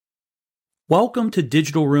Welcome to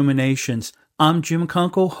Digital Ruminations. I'm Jim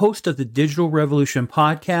Kunkel, host of the Digital Revolution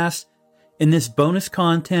podcast. In this bonus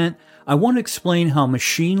content, I want to explain how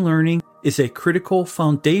machine learning is a critical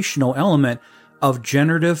foundational element of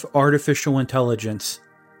generative artificial intelligence.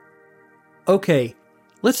 Okay,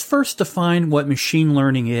 let's first define what machine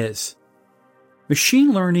learning is.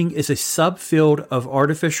 Machine learning is a subfield of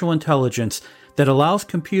artificial intelligence that allows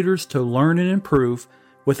computers to learn and improve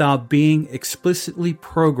without being explicitly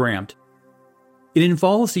programmed. It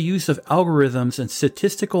involves the use of algorithms and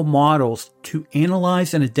statistical models to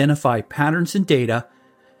analyze and identify patterns in data,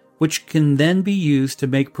 which can then be used to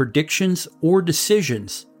make predictions or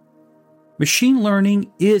decisions. Machine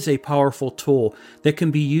learning is a powerful tool that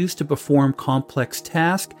can be used to perform complex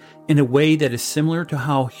tasks in a way that is similar to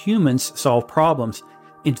how humans solve problems.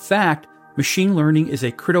 In fact, machine learning is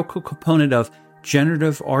a critical component of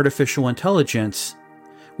generative artificial intelligence,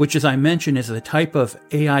 which, as I mentioned, is a type of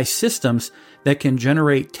AI systems that can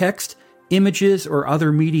generate text, images, or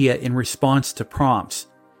other media in response to prompts.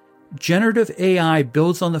 Generative AI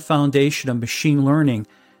builds on the foundation of machine learning,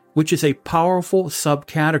 which is a powerful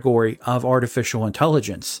subcategory of artificial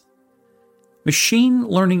intelligence. Machine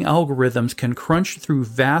learning algorithms can crunch through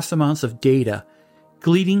vast amounts of data,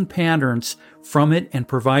 gleaning patterns from it and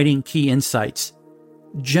providing key insights.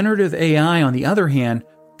 Generative AI, on the other hand,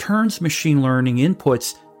 turns machine learning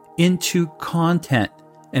inputs into content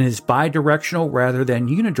and is bidirectional rather than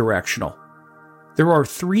unidirectional. There are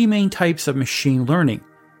three main types of machine learning: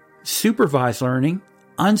 supervised learning,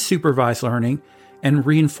 unsupervised learning, and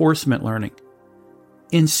reinforcement learning.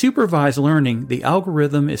 In supervised learning, the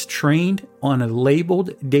algorithm is trained on a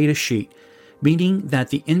labeled data sheet, meaning that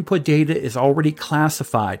the input data is already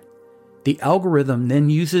classified. The algorithm then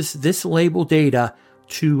uses this labeled data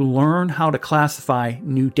to learn how to classify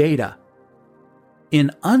new data. In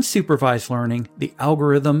unsupervised learning, the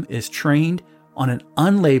algorithm is trained on an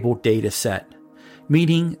unlabeled data set,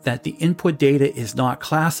 meaning that the input data is not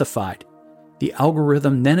classified. The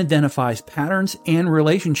algorithm then identifies patterns and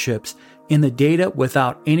relationships in the data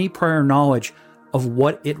without any prior knowledge of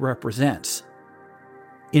what it represents.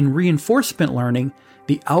 In reinforcement learning,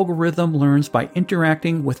 the algorithm learns by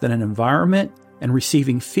interacting with an environment and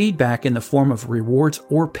receiving feedback in the form of rewards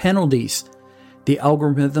or penalties. The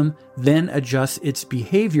algorithm then adjusts its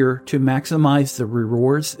behavior to maximize the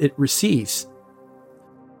rewards it receives.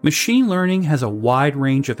 Machine learning has a wide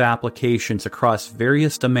range of applications across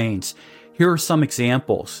various domains. Here are some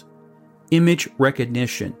examples. Image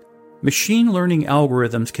recognition. Machine learning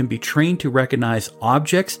algorithms can be trained to recognize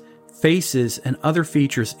objects, faces, and other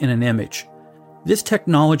features in an image. This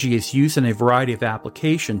technology is used in a variety of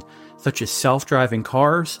applications, such as self-driving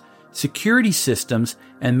cars, security systems,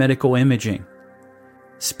 and medical imaging.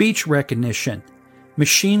 Speech recognition.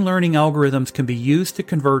 Machine learning algorithms can be used to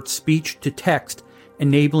convert speech to text,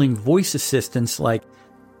 enabling voice assistants like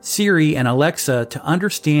Siri and Alexa to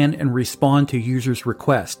understand and respond to users'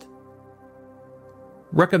 requests.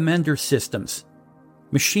 Recommender systems.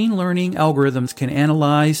 Machine learning algorithms can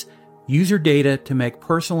analyze user data to make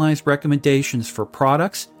personalized recommendations for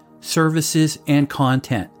products, services, and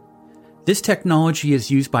content. This technology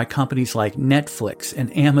is used by companies like Netflix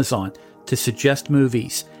and Amazon to suggest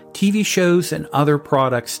movies, TV shows, and other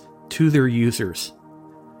products to their users.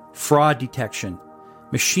 Fraud detection.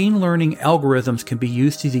 Machine learning algorithms can be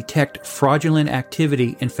used to detect fraudulent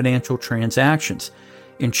activity in financial transactions,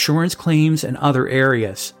 insurance claims, and other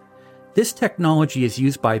areas. This technology is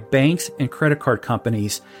used by banks and credit card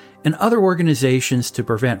companies and other organizations to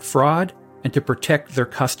prevent fraud and to protect their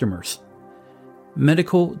customers.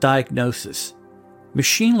 Medical diagnosis.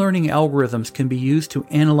 Machine learning algorithms can be used to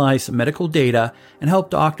analyze medical data and help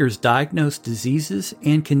doctors diagnose diseases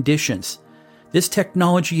and conditions. This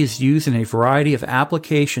technology is used in a variety of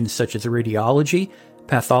applications such as radiology,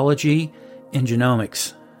 pathology, and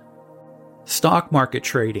genomics. Stock market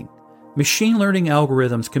trading. Machine learning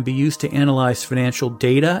algorithms can be used to analyze financial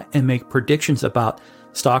data and make predictions about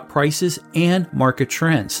stock prices and market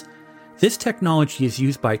trends. This technology is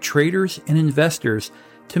used by traders and investors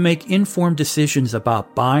to make informed decisions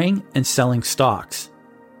about buying and selling stocks.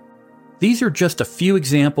 These are just a few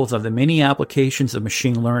examples of the many applications of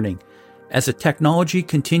machine learning. As the technology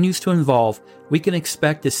continues to evolve, we can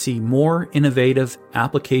expect to see more innovative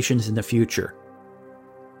applications in the future.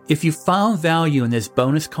 If you found value in this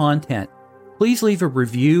bonus content, please leave a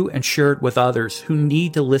review and share it with others who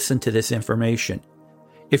need to listen to this information.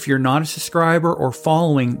 If you're not a subscriber or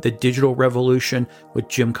following the Digital Revolution with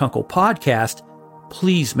Jim Kunkel podcast,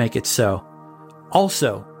 please make it so.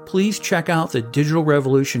 Also, please check out the Digital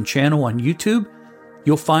Revolution channel on YouTube.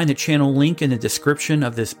 You'll find the channel link in the description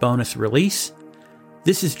of this bonus release.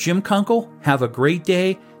 This is Jim Kunkel. Have a great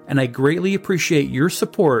day, and I greatly appreciate your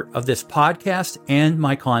support of this podcast and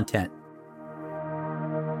my content.